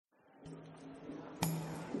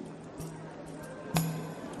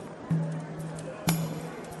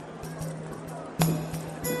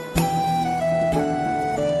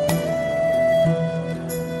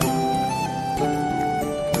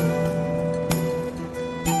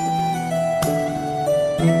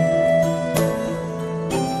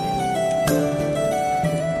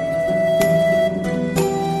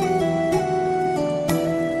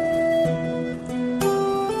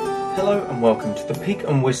Pig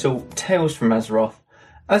and Whistle Tales from Azeroth.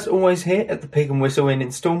 As always here at the Pig and Whistle Inn in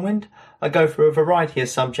Stormwind, I go through a variety of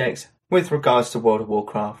subjects with regards to World of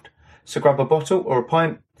Warcraft. So grab a bottle or a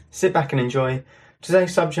pint, sit back and enjoy.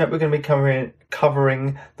 Today's subject we're going to be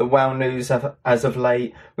covering the WoW news as of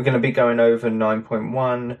late. We're going to be going over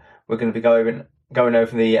 9.1, we're going to be going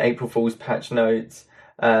over the April Fool's patch notes,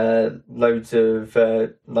 loads of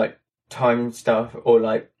time stuff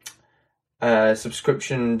or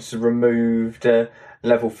subscriptions removed,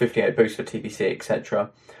 level 58 boost for TBC, etc.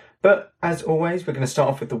 But as always, we're going to start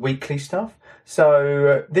off with the weekly stuff.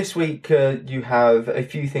 So this week you have a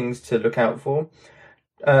few things to look out for.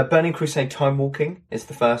 Burning Crusade Time Walking is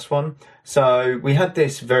the first one. So we had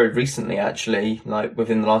this very recently, actually, like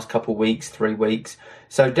within the last couple of weeks, 3 weeks.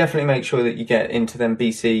 So definitely make sure that you get into them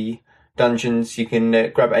BC dungeons. You can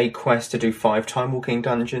grab a quest to do 5 Time Walking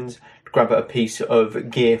dungeons. Grab a piece of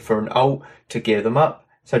gear for an ult to gear them up.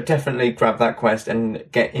 So definitely grab that quest and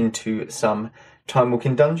get into some Time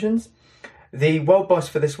Walking dungeons. The world boss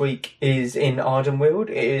for this week is in Ardenweald.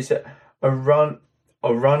 It is Orana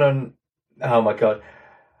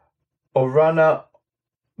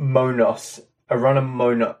Monos. The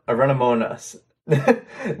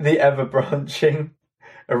ever-branching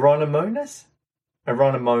Orana Monos.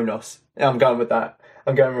 I'm going with that.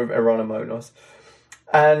 I'm going with Orana Monos.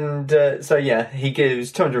 And he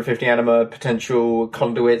gives 250 anima, potential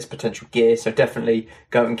conduits, potential gear, so definitely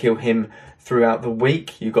go and kill him throughout the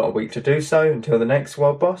week. You've got a week to do so until the next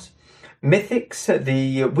world boss. Mythics,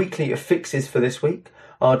 the weekly fixes for this week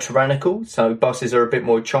are tyrannical, so bosses are a bit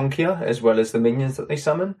more chunkier, as well as the minions that they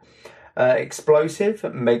summon. Explosive,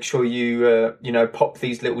 make sure you pop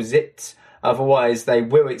these little zits, otherwise they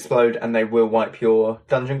will explode and they will wipe your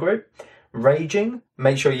dungeon group. Raging,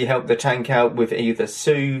 make sure you help the tank out with either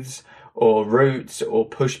soothes or roots or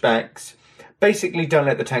pushbacks. Basically, don't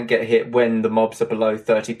let the tank get hit when the mobs are below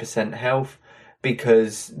 30% health,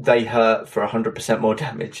 because they hurt for 100% more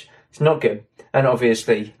damage. It's not good. And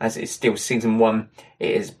obviously, as it's still Season 1,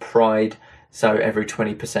 it is Pride, so every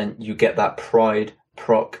 20% you get that Pride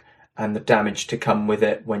proc and the damage to come with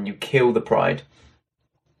it when you kill the Pride.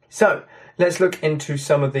 So, let's look into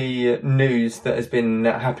some of the news that has been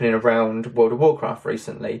happening around World of Warcraft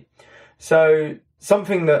recently. So,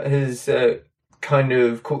 something that has kind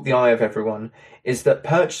of caught the eye of everyone is that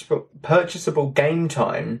purchasable game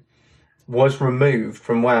time was removed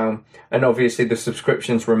from WoW, and obviously the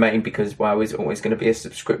subscriptions remain because WoW is always going to be a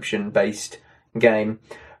subscription-based game.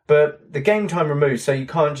 But the game time removed, so you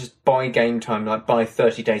can't just buy game time, like buy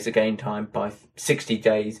 30 days of game time, buy 60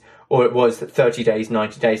 days, or it was 30 days,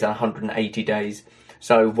 90 days, and 180 days.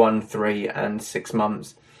 So 1, 3, and 6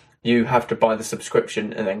 months. You have to buy the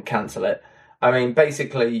subscription and then cancel it. I mean,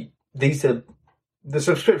 basically, these are the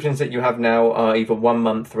subscriptions that you have now are either 1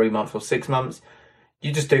 month, 3 months, or 6 months.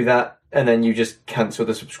 You just do that, and then you just cancel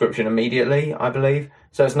the subscription immediately, I believe.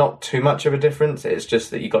 So it's not too much of a difference. It's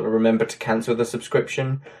just that you got to remember to cancel the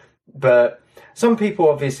subscription. But some people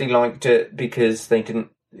obviously liked it because they didn't.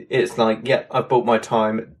 It's like, yeah, I've bought my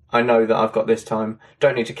time. I know that I've got this time.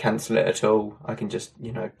 Don't need to cancel it at all. I can just,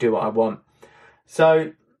 do what I want.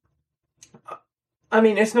 So, I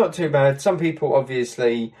mean, it's not too bad. Some people,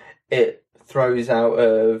 obviously, it throws out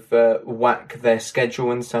of whack their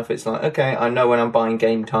schedule and stuff. It's like, okay, I know when I'm buying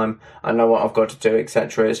game time. I know what I've got to do,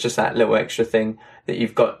 etc. It's just that little extra thing that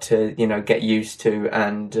you've got to, get used to.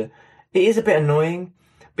 And it is a bit annoying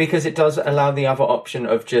because it does allow the other option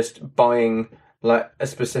of just buying like a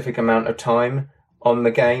specific amount of time on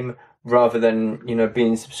the game, rather than,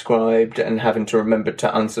 being subscribed and having to remember to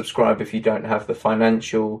unsubscribe if you don't have the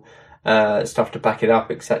financial stuff to back it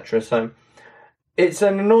up, etc. So it's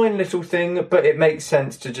an annoying little thing, but it makes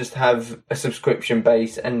sense to just have a subscription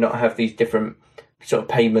base and not have these different sort of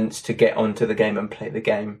payments to get onto the game and play the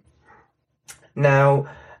game. Now,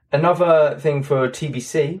 another thing for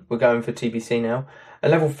TBC, we're going for TBC now, a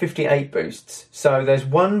level 58 boosts. So there's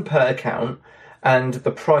 1 per account, and the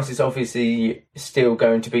price is obviously still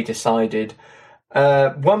going to be decided.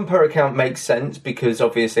 1 per account makes sense because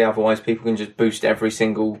obviously otherwise people can just boost every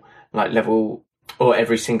single level or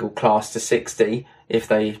every single class to 60 if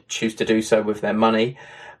they choose to do so with their money.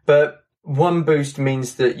 But 1 boost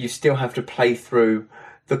means that you still have to play through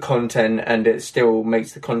the content, and it still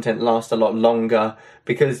makes the content last a lot longer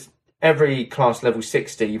because every class level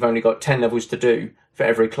 60, you've only got 10 levels to do for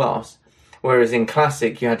every class. Whereas in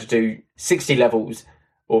Classic, you had to do 60 levels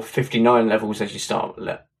or 59 levels as you start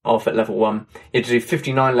off at level 1. You had to do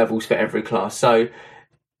 59 levels for every class. So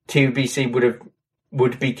TBC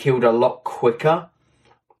would be killed a lot quicker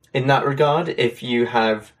in that regard if you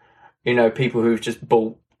have, people who've just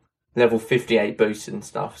bought level 58 boosts and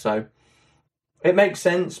stuff. So it makes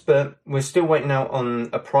sense, but we're still waiting out on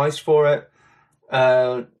a price for it.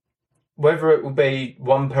 Whether it will be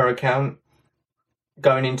one per account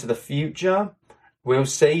going into the future, we'll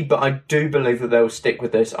see. But I do believe that they'll stick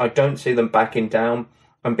with this. I don't see them backing down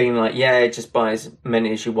and being like, yeah, just buy as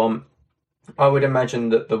many as you want. I would imagine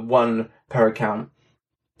that the one per account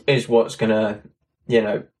is what's going to,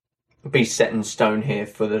 be set in stone here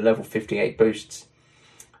for the level 58 boosts.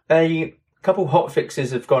 A couple hot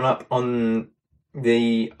fixes have gone up over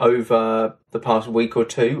the past week or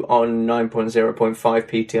two on 9.0.5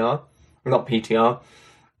 PTR. Not PTR,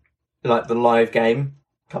 like the live game.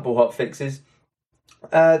 Couple hot fixes.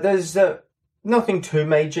 There's nothing too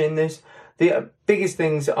major in this. The biggest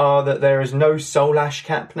things are that there is no Soul Ash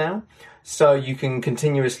cap now. So you can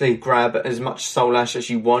continuously grab as much Soul Ash as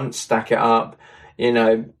you want, stack it up,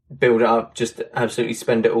 build it up, just absolutely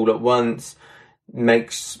spend it all at once.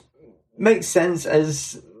 Makes sense,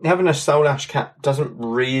 as having a Soul Ash cap doesn't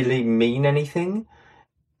really mean anything.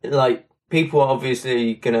 Like, people are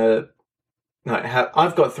obviously gonna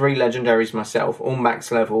I've got 3 legendaries myself, all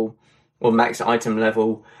max level or max item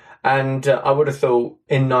level, and I would have thought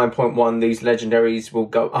in 9.1 these legendaries will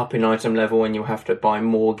go up in item level and you'll have to buy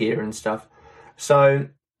more gear and stuff. So,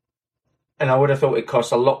 and I would have thought it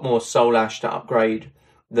costs a lot more Soul Ash to upgrade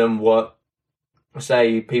than what,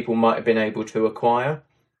 say, people might have been able to acquire.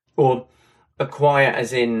 Or acquire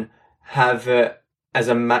as in have it as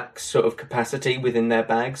a max sort of capacity within their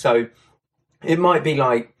bag. So it might be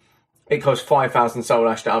like it costs 5,000 Soul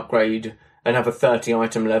Ash to upgrade another 30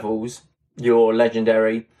 item levels, your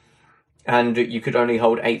legendary, and you could only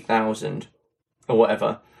hold 8,000 or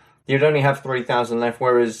whatever. You'd only have 3,000 left,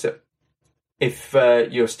 whereas if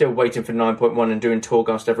you're still waiting for 9.1 and doing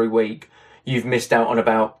Torghast every week, you've missed out on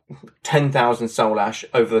about 10,000 Soul Ash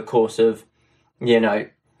over the course of,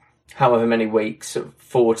 however many weeks,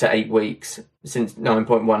 4 to 8 weeks, since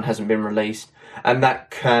 9.1 hasn't been released. And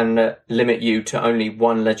that can limit you to only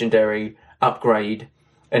one legendary upgrade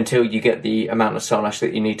until you get the amount of Soul Ash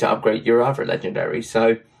that you need to upgrade your other legendary.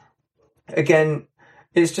 So, again,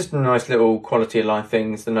 it's just a nice little quality of life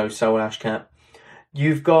things, the no Soul Ash cap.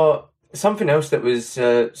 You've got something else that was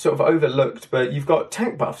sort of overlooked, but you've got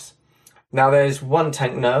tank buffs. Now, there's one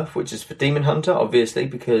tank nerf, which is for Demon Hunter, obviously,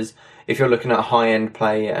 because if you're looking at high-end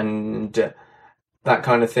play and that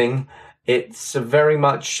kind of thing, it's very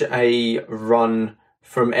much a run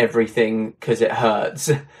from everything because it hurts,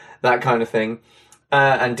 that kind of thing.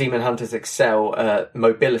 And Demon Hunters excel at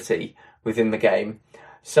mobility within the game.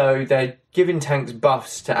 So they're giving tanks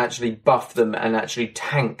buffs to actually buff them and actually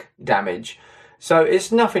tank damage. So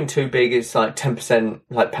it's nothing too big. It's like 10%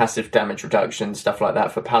 like passive damage reduction, stuff like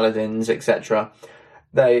that for paladins, etc.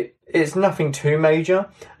 It's nothing too major,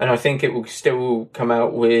 and I think it will still come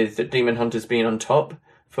out with Demon Hunters being on top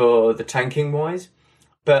for the tanking wise.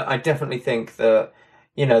 But I definitely think that,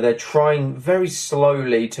 they're trying very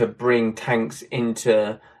slowly to bring tanks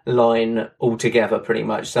into line altogether pretty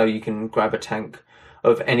much, so you can grab a tank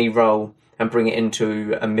of any role and bring it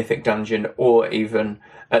into a Mythic Dungeon, or even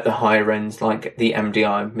at the higher ends like the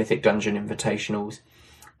MDI, Mythic Dungeon Invitationals,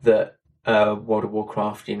 that World of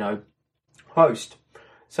Warcraft, host.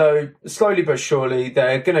 So slowly but surely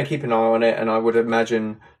they're going to keep an eye on it, and I would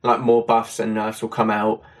imagine like more buffs and nerfs will come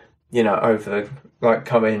out, over the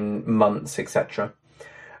coming months, etc.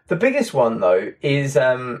 The biggest one though is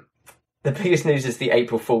the biggest news is the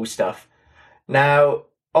April Fool's stuff. Now,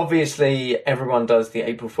 obviously everyone does the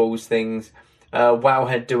April Fool's things.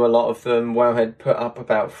 Wowhead do a lot of them. Wowhead put up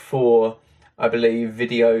about 4, I believe,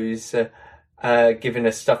 videos giving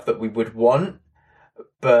us stuff that we would want,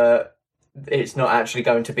 but it's not actually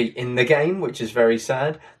going to be in the game, which is very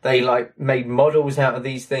sad. They made models out of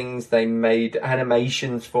these things. They made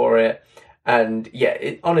animations for it. And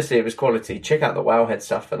yeah, honestly, it was quality. Check out the Wowhead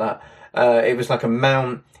stuff for that. It was like a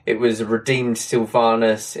mount. It was a redeemed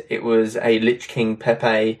Sylvanas. It was a Lich King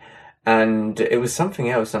Pepe. And it was something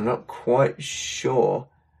else. I'm not quite sure.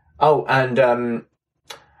 Oh, and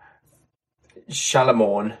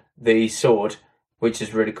Shalamorn, the sword, which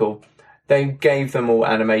is really cool. They gave them all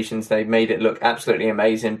animations. They made it look absolutely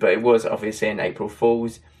amazing, but it was obviously an April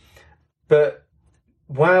Fool's. But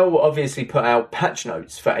WoW obviously put out patch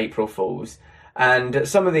notes for April Fool's, and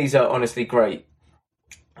some of these are honestly great.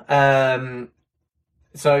 So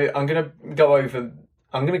I'm gonna go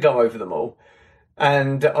over them all,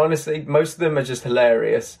 and honestly, most of them are just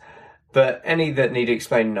hilarious. But any that need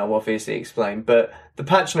explaining, I'll obviously explain. But the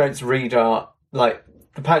patch notes that read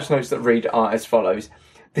are as follows.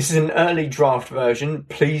 This is an early draft version.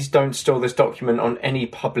 Please don't store this document on any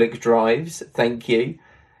public drives. Thank you.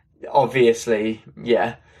 Obviously,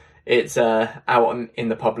 yeah, it's out in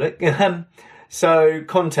the public. So,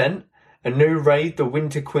 content, a new raid, the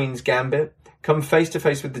Winter Queen's Gambit. Come face to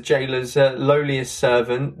face with the jailer's lowliest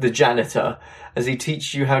servant, the janitor, as he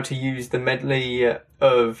teaches you how to use the medley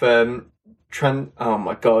of oh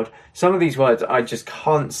my god, some of these words I just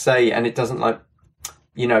can't say, and it doesn't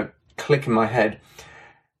click in my head.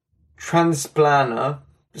 Transplanar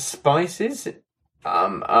spices.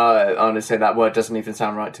 Honestly, that word doesn't even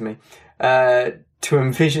sound right to me. To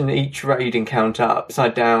envision each raid encounter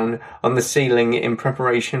upside down on the ceiling in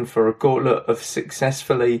preparation for a gauntlet of success.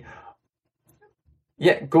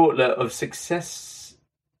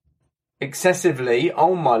 Excessively,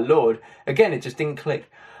 oh my lord, again it just didn't click,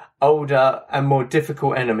 older and more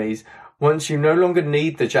difficult enemies. Once you no longer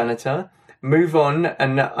need the janitor, move on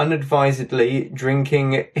and unadvisedly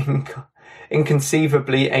drinking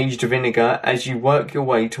inconceivably aged vinegar as you work your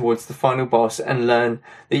way towards the final boss and learn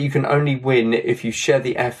that you can only win if you share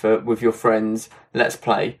the effort with your friends. Let's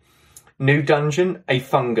play. New dungeon, a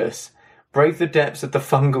fungus. Brave the depths of the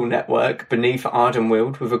fungal network beneath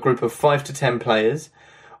Ardenweald with a group of 5 to 10 players,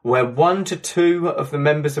 where 1 to 2 of the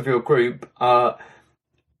members of your group are...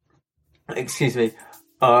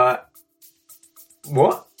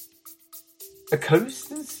 what?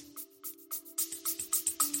 Acoustics?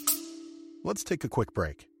 Let's take a quick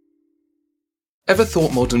break. Ever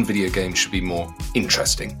thought modern video games should be more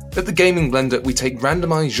interesting? At the Gaming Blender, we take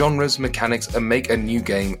randomized genres, mechanics, and make a new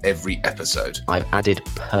game every episode. I've added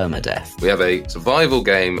permadeath. We have a survival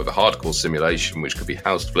game of a hardcore simulation, which could be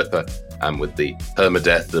House Flipper, and with the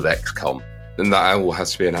permadeath of XCOM. And that all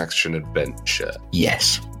has to be an action-adventure.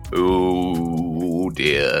 Yes. Oh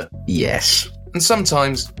dear. Yes. And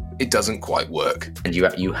sometimes it doesn't quite work. And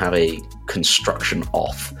you have a construction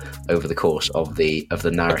off over the course of the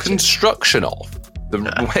narrative. A construction off.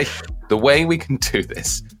 The way we can do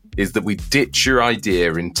this is that we ditch your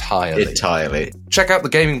idea entirely. Entirely. Check out the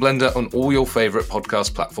Gaming Blender on all your favourite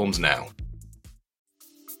podcast platforms now.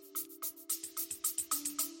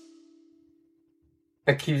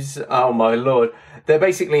 Oh my lord. They're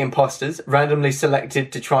basically imposters, randomly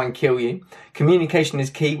selected to try and kill you. Communication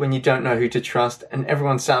is key when you don't know who to trust, and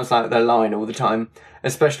everyone sounds like they're lying all the time,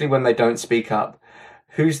 especially when they don't speak up.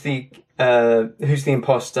 Who's the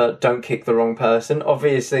imposter? Don't kick the wrong person.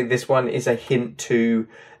 Obviously, this one is a hint to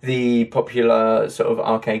the popular sort of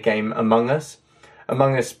arcade game Among Us.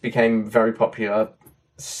 Among Us became very popular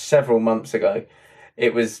several months ago.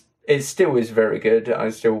 It still is very good.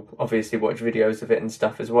 I still obviously watch videos of it and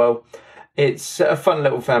stuff as well. It's a fun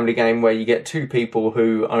little family game where you get 2 people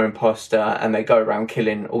who are imposter and they go around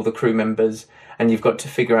killing all the crew members, and you've got to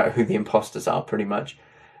figure out who the imposters are, pretty much.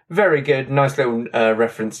 Very good. Nice little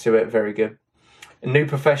reference to it. Very good. A new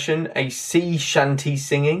profession, a sea shanty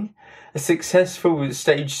singing. A successful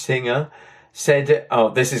stage singer said,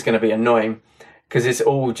 oh, this is going to be annoying because it's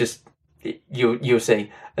all just... You'll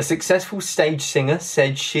see. A successful stage singer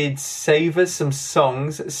said she'd savour some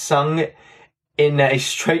songs sung in a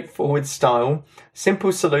straightforward style.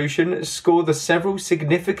 Simple solution: score the several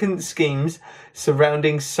significant schemes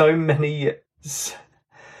surrounding so many...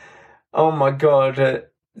 oh my god.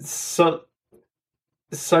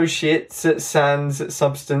 Associates sans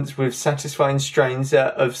substance with satisfying strains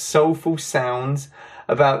of soulful sounds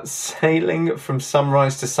about sailing from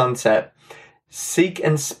sunrise to sunset. Seek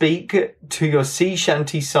and speak to your sea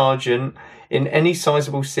shanty sergeant in any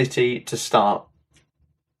sizable city to start.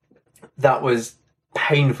 That was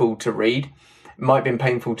painful to read. It might have been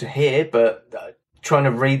painful to hear, but trying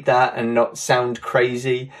to read that and not sound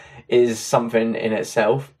crazy is something in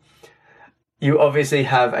itself. You obviously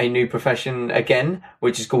have a new profession again,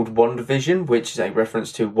 which is called WandaVision, which is a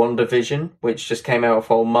reference to WandaVision, which just came out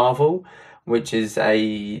for Marvel, which is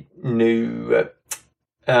a new...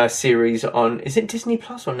 series on, is it Disney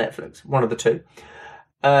Plus or Netflix? One of the two.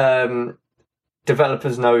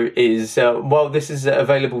 Developers know is, while this is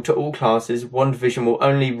available to all classes, WandaVision will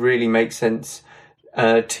only really make sense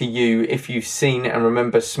to you if you've seen and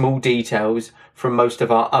remember small details from most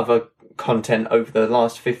of our other content over the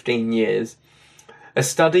last 15 years. A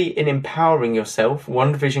study in empowering yourself,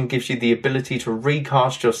 WandaVision gives you the ability to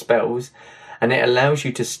recast your spells, and it allows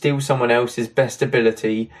you to steal someone else's best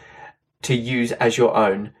ability to use as your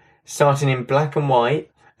own. Starting in black and white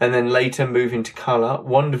and then later moving to colour,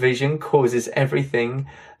 WandaVision causes everything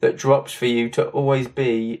that drops for you to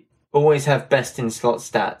always have best in slot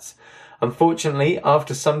stats. Unfortunately,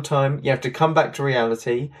 after some time, you have to come back to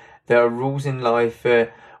reality. There are rules in life.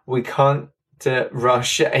 We can't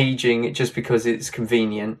rush aging just because it's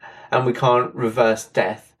convenient, and we can't reverse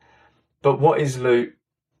death. But what is loot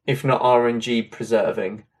if not RNG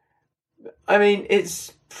preserving? I mean,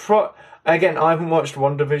 it's... Again, I haven't watched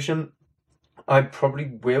WandaVision. I probably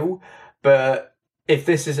will. But if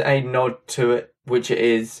this is a nod to it, which it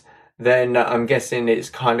is, then I'm guessing it's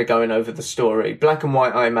kind of going over the story. Black and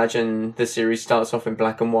White, I imagine the series starts off in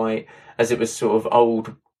black and white, as it was sort of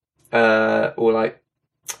old, or like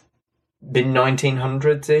mid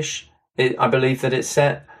 1900s-ish, I believe that it's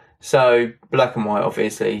set. So black and white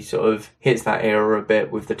obviously sort of hits that era a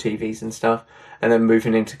bit with the TVs and stuff, and then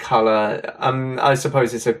moving into colour. I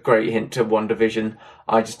suppose it's a great hint to WandaVision.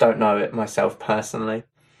 I just don't know it myself personally.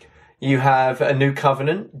 You have a New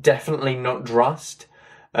Covenant, definitely not Drust.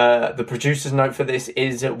 The producer's note for this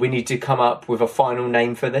is that we need to come up with a final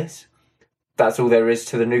name for this. That's all there is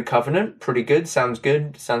to the New Covenant. Pretty good, sounds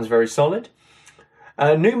very solid.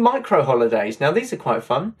 New micro holidays. Now these are quite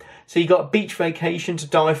fun. So you got Beach Vacation to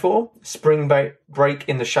Die For, Spring Break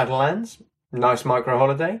in the Shadowlands, nice micro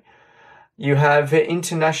holiday. You have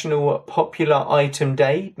International Popular Item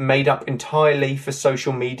Day, made up entirely for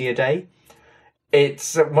Social Media Day.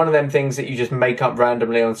 It's one of them things that you just make up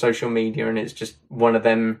randomly on social media, and it's just one of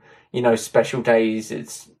them, special days.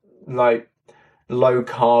 It's like low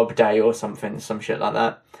carb day or something, some shit like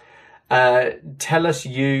that. Tell us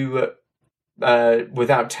you,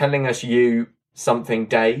 without telling us you something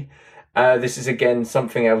day. This is again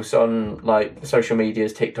something else on like social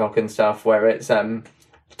medias, TikTok and stuff, where it's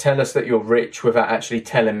tell us that you're rich without actually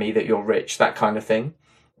telling me that you're rich, that kind of thing.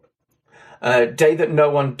 Day that no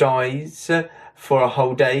one dies for a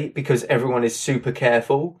whole day because everyone is super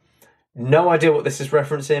careful. No idea what this is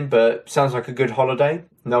referencing, but sounds like a good holiday.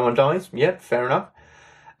 No one dies. Yep, fair enough.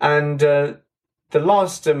 And the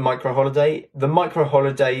last micro holiday, the micro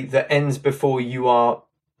holiday that ends before you are,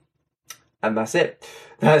 and that's it.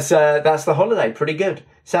 That's the holiday. Pretty good.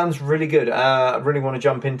 Sounds really good. I really want to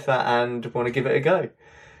jump into that and want to give it a go.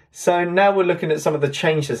 So now we're looking at some of the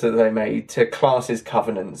changes that they made to classes,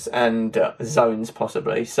 covenants, and zones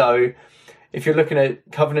possibly. So if you're looking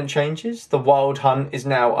at covenant changes, the Wild Hunt is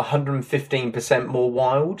now 115% more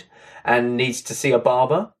wild and needs to see a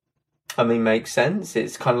barber. I mean, makes sense.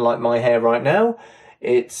 It's kind of like my hair right now.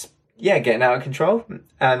 It's, getting out of control,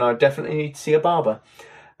 and I definitely need to see a barber.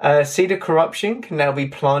 Cedar Corruption can now be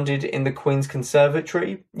planted in the Queen's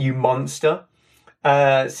Conservatory, you monster.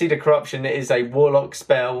 Cedar Corruption is a warlock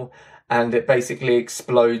spell, and it basically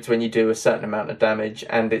explodes when you do a certain amount of damage,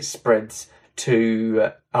 and it spreads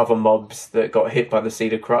to other mobs that got hit by the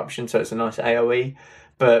Cedar Corruption, so it's a nice AoE.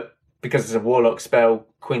 But because it's a warlock spell,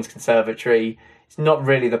 Queen's Conservatory, it's not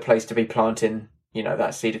really the place to be planting,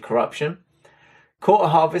 that Cedar Corruption. Quarter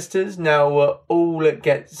Harvesters now all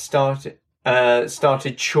get started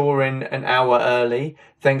choring an hour early,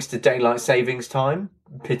 thanks to daylight savings time,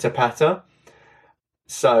 pitter patter.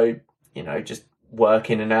 So, just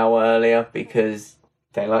working an hour earlier because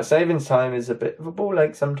daylight savings time is a bit of a ball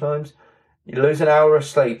ache sometimes. You lose an hour of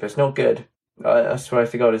sleep. It's not good. I swear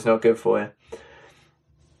to God, it's not good for you.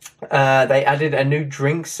 They added a new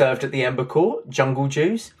drink served at the Ember Court, Jungle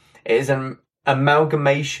Juice. It is an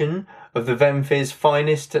amalgamation of the Vemfir's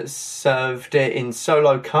finest served in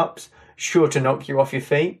solo cups, sure to knock you off your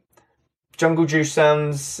feet. Jungle Juice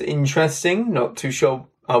sounds interesting. Not too sure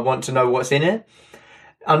I want to know what's in it.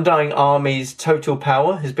 Undying Army's total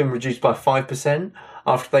power has been reduced by 5%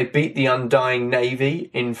 after they beat the Undying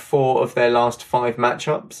Navy in 4 of their last 5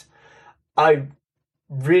 matchups. I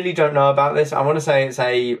really don't know about this. I want to say it's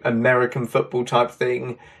a American football type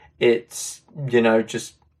thing. It's,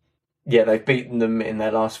 they've beaten them in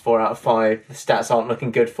their last 4 out of 5. The stats aren't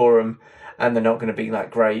looking good for them, and they're not going to be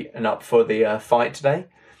that great and up for the fight today.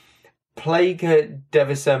 Plague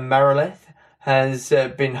Devisa Marileth has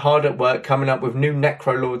been hard at work coming up with new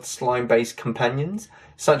Necrolord slime-based companions,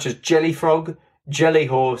 such as Jelly Frog, Jelly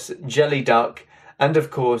Horse, Jelly Duck, and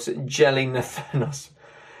of course, Jelly Nathanos.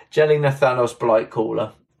 Jelly Nathanos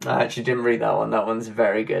Blightcaller. I actually didn't read that one. That one's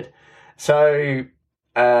very good. So,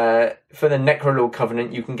 for the Necrolord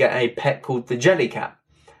Covenant, you can get a pet called the Jellycat.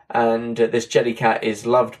 And this Jellycat is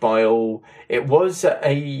loved by all. It was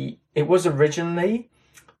originally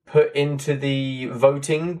put into the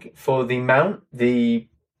voting for the mount, the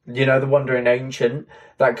Wandering Ancient.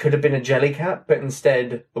 That could have been a Jellycat, but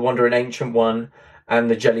instead the Wandering Ancient won,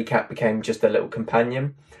 and the Jellycat became just a little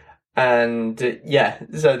companion. And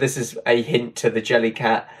so this is a hint to the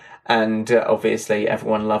Jellycat, and obviously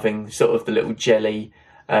everyone loving sort of the little jelly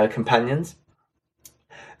companions.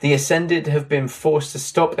 The Ascended have been forced to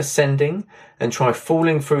stop ascending and try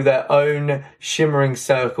falling through their own shimmering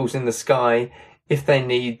circles in the sky if they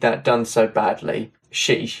need that done so badly.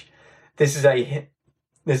 Sheesh. This is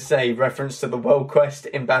a reference to the World Quest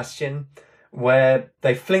in Bastion, where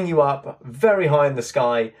they fling you up very high in the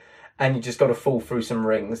sky and you just got to fall through some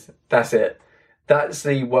rings. That's it. That's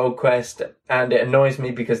the world quest, and it annoys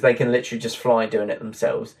me because they can literally just fly doing it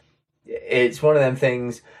themselves. It's one of them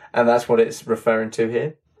things, and that's what it's referring to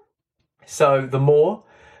here. So the more,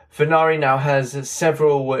 Venari now has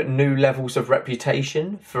several new levels of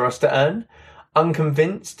reputation for us to earn.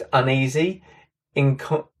 Unconvinced, uneasy,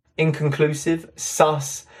 inconclusive,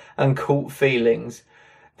 sus, and cult feelings.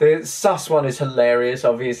 The sus one is hilarious.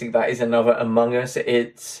 Obviously, that is another Among Us.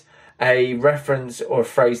 It's a reference or a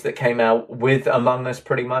phrase that came out with Among Us,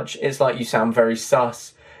 pretty much. It's like, you sound very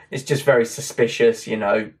sus. It's just very suspicious, you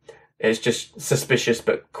know. It's just suspicious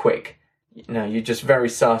but quick. You know, you're just very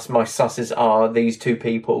sus. My susses are these two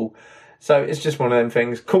people. So it's just one of them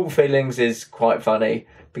things. Cult feelings is quite funny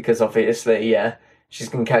because obviously, yeah, she's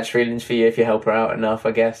going to catch feelings for you if you help her out enough,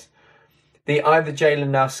 I guess. The Eye of the Jailer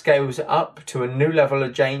now scales up to a new level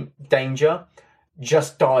of danger.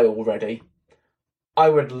 Just die already. I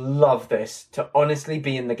would love this to honestly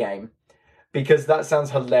be in the game, because that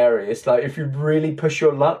sounds hilarious. Like, if you really push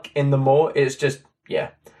your luck in the more, it's just,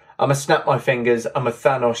 yeah, I'm going to snap my fingers, I'm going to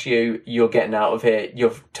Thanos you, you're getting out of here,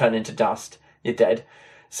 you're turning to dust, you're dead.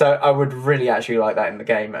 So I would really actually like that in the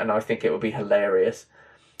game, and I think it would be hilarious.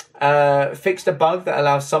 Fixed a bug that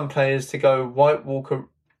allows some players to go whitewater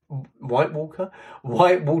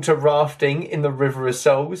rafting in the River of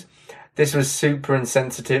Souls. This was super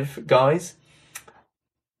insensitive, guys.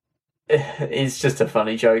 It's just a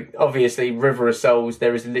funny joke. Obviously, River of Souls,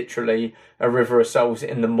 there is literally a River of Souls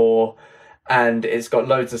in the moor, and it's got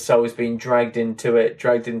loads of souls being dragged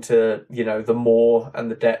into, you know, the moor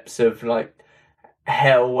and the depths of, like,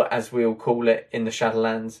 hell, as we'll call it, in the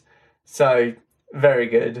Shadowlands. So, very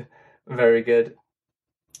good. Very good.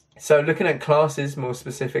 So, looking at classes more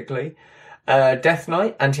specifically, Death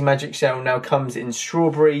Knight Anti-Magic Shell now comes in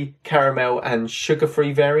strawberry, caramel, and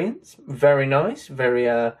sugar-free variants. Very nice.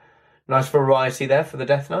 Very, nice variety there for the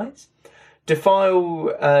Death Knights. Defile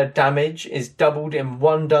damage is doubled in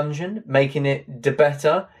one dungeon, making it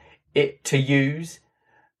better it to use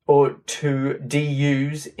or to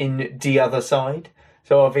de-use in the other side.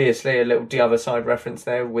 So obviously a little the other side reference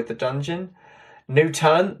there with the dungeon. New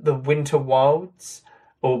talent, the Winter Wilds,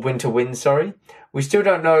 or Winter Wind, sorry. We still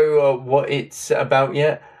don't know what it's about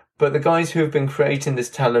yet, but the guys who have been creating this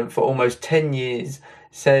talent for almost 10 years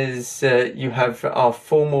says you have our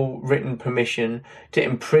formal written permission to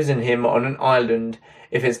imprison him on an island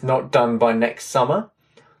if it's not done by next summer.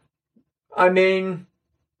 I mean,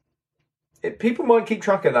 people might keep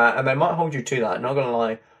track of that, and they might hold you to that, not going to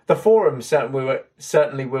lie. The forum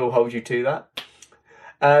certainly will hold you to that.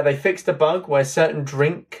 They fixed a bug where certain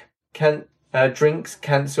drinks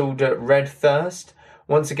cancelled red thirst.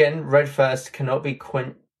 Once again, red thirst cannot be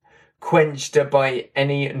quenched by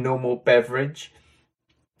any normal beverage.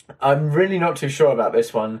 I'm really not too sure about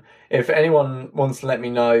this one. If anyone wants to let me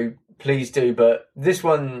know, please do, but this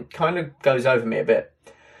one kind of goes over me a bit.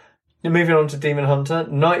 Now, moving on to Demon Hunter,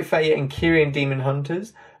 Night Fae and Kyrian Demon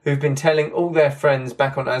Hunters, who've been telling all their friends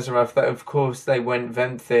back on Azeroth that of course they went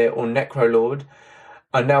Venthyr or Necrolord,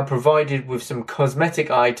 are now provided with some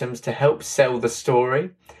cosmetic items to help sell the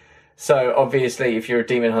story. So obviously, if you're a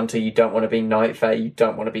Demon Hunter, you don't want to be Night Fae, you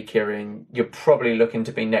don't want to be Kyrian. You're probably looking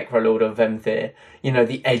to be Necrolord or Venthyr. You know,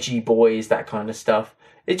 the edgy boys, that kind of stuff.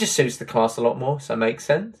 It just suits the class a lot more, so it makes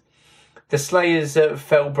sense. The Slayer's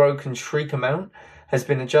Fellbroken Shriek amount has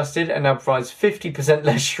been adjusted and now provides 50%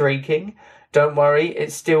 less shrieking. Don't worry,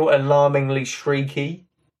 it's still alarmingly shrieky.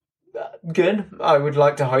 Good, I would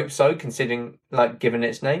like to hope so, considering, like, given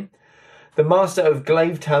its name. The Master of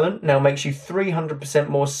Glaive talent now makes you 300%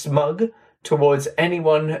 more smug towards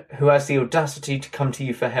anyone who has the audacity to come to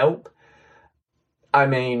you for help. I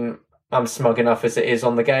mean, I'm smug enough as it is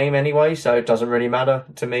on the game anyway, so it doesn't really matter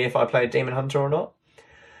to me if I play a Demon Hunter or not.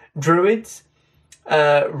 Druids.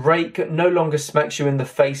 Rake no longer smacks you in the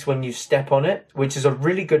face when you step on it, which is a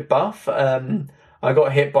really good buff. I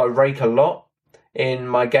got hit by Rake a lot in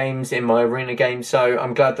my games, in my arena games, so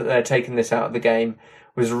I'm glad that they're taking this out of the game.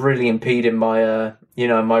 It was really impeding my,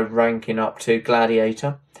 my ranking up to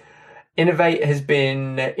Gladiator. Innovate has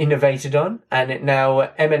been innovated on, and it now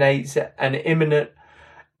emanates an intimate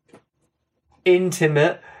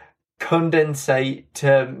condensate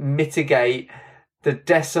to mitigate the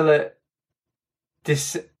desolate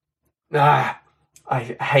I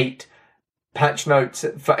hate patch notes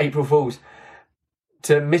for April Fools.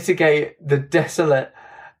 To mitigate the desolate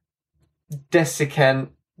desiccant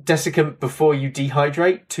before you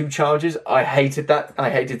dehydrate. 2 charges. I hated that.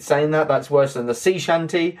 I hated saying that. That's worse than the sea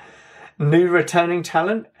shanty. New returning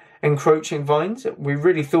talent, Encroaching Vines. We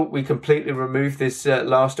really thought we completely removed this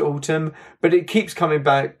last autumn, but it keeps coming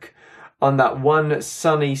back on that one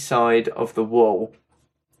sunny side of the wall.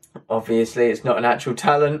 Obviously, it's not an actual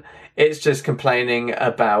talent. It's just complaining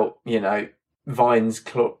about, vines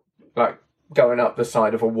going up the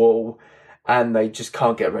side of a wall, and they just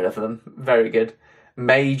can't get rid of them. Very good.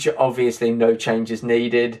 Mage, obviously, no changes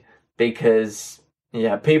needed because,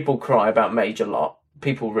 people cry about Mage a lot.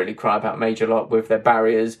 People really cry about Mage a lot with their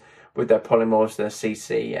barriers, with their polymorphs, their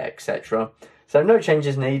CC, etc. So no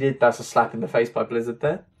changes needed. That's a slap in the face by Blizzard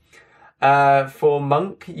there. For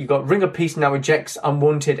Monk, you got Ring of Peace now ejects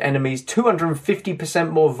unwanted enemies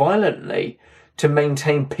 250% more violently to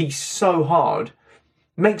maintain peace so hard.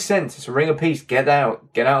 Makes sense. It's a Ring of Peace. Get out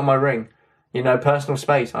of my ring. Personal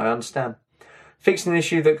space. I understand. Fixed an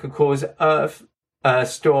issue that could cause earth,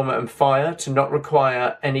 storm and fire to not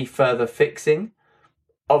require any further fixing.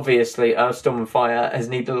 Obviously, Earth, Storm and Fire has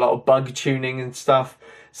needed a lot of bug tuning and stuff.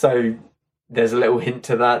 So there's a little hint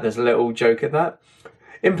to that. There's a little joke at that.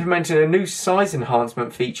 Implemented a new size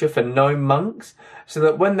enhancement feature for gnome monks so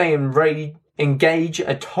that when they engage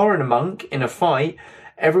a Tauren monk in a fight,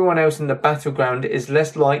 everyone else in the battleground is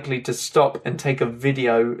less likely to stop and take a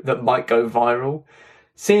video that might go viral.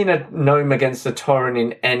 Seeing a gnome against a Tauren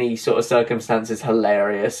in any sort of circumstance is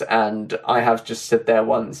hilarious, and I have just stood there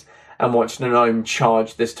once and watched a gnome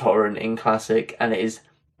charge this Tauren in Classic, and it is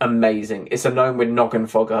amazing. It's a gnome with Noggin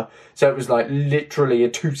Fogger, so it was like literally a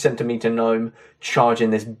 2-centimeter gnome charging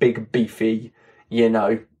this big beefy,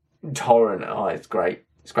 Tauren. Oh, it's great.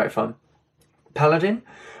 It's great fun. Paladin,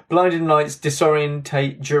 Blinded Light's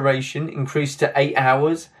disorientate duration increased to 8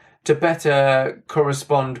 hours to better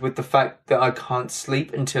correspond with the fact that I can't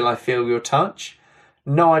sleep until I feel your touch.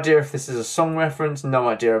 No idea if this is a song reference, no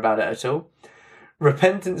idea about it at all.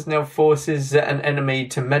 Repentance now forces an enemy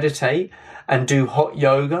to meditate and do hot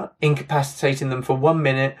yoga, incapacitating them for 1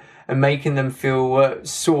 minute and making them feel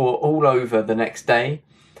sore all over the next day.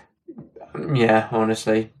 Yeah,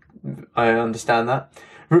 honestly, I understand that.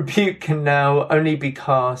 Rebuke can now only be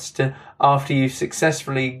cast after you've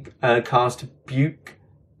successfully cast Buke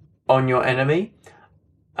on your enemy.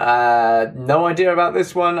 No idea about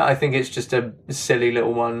this one. I think it's just a silly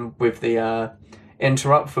little one with the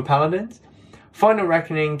interrupt for Paladins. Final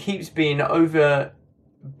Reckoning keeps being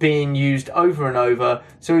used over and over,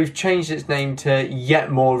 so we've changed its name to Yet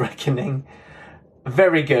More Reckoning.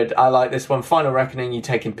 Very good. I like this one. Final Reckoning, you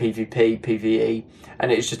take in PvP, PvE,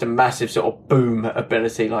 and it's just a massive sort of boom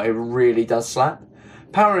ability. Like, it really does slap.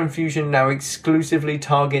 Power Infusion now exclusively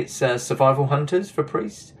targets survival hunters for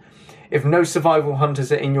priests. If no survival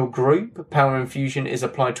hunters are in your group, Power Infusion is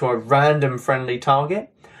applied to a random friendly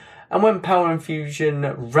target. And when Power Infusion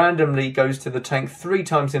randomly goes to the tank 3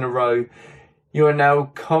 times in a row, you are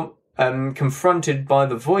now confronted by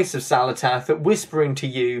the voice of Salatath whispering to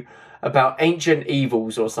you about ancient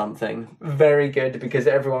evils or something. Very good, because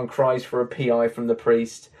everyone cries for a PI from the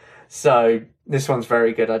priest. So this one's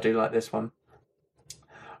very good. I do like this one.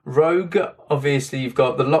 Rogue, obviously you've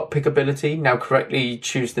got the lockpick ability. Now correctly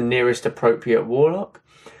choose the nearest appropriate warlock.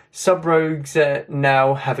 Sub-rogues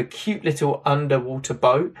now have a cute little underwater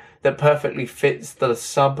boat that perfectly fits the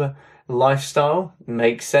sub lifestyle.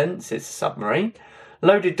 Makes sense, it's a submarine.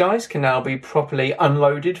 Loaded dice can now be properly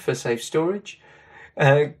unloaded for safe storage.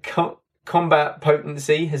 Combat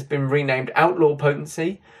potency has been renamed Outlaw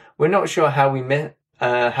Potency. We're not sure how we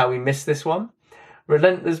missed this one.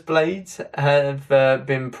 Relentless Blades have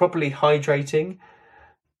been properly hydrating.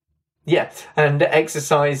 Yeah, and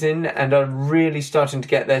exercising, and are really starting to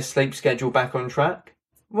get their sleep schedule back on track.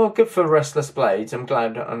 Well, good for Restless Blades. I'm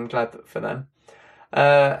glad for them.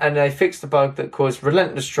 And they fixed the bug that caused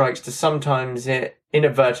relentless strikes to sometimes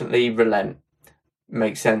inadvertently relent.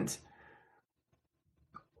 Makes sense.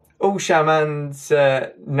 All shamans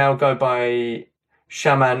now go by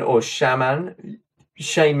shaman or shaman.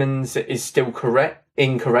 Shamans is still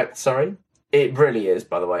incorrect. It really is,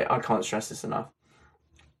 by the way. I can't stress this enough.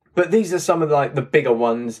 But these are some of the bigger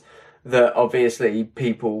ones that obviously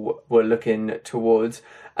people were looking towards.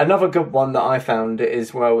 Another good one that I found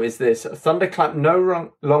is this. Thunderclap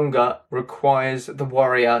no longer requires the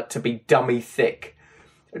warrior to be dummy thick.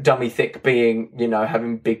 Dummy thick being,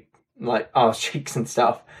 having big, arse cheeks and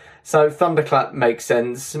stuff. So Thunderclap makes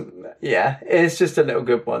sense. Yeah, it's just a little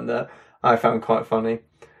good one that I found quite funny.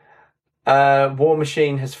 War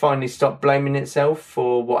Machine has finally stopped blaming itself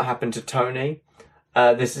for what happened to Tony.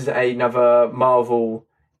 This is another Marvel,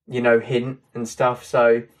 hint and stuff.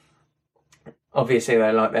 So obviously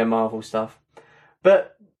they like their Marvel stuff.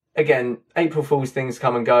 But again, April Fool's things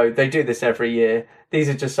come and go. They do this every year. These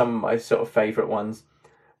are just some of my sort of favourite ones.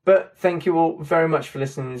 But thank you all very much for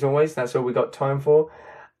listening as always. That's all we got time for.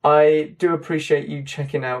 I do appreciate you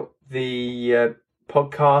checking out the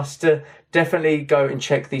podcast. Definitely go and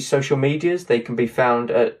check the social medias. They can be found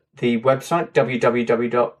at the website,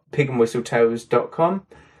 www.pigandwhistletales.com.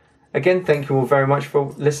 Again, thank you all very much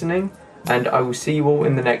for listening, and I will see you all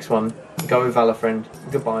in the next one. Go with Valor, friend.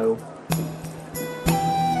 Goodbye all.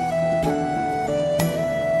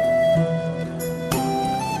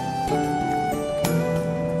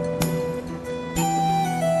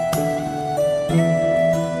 Thank you.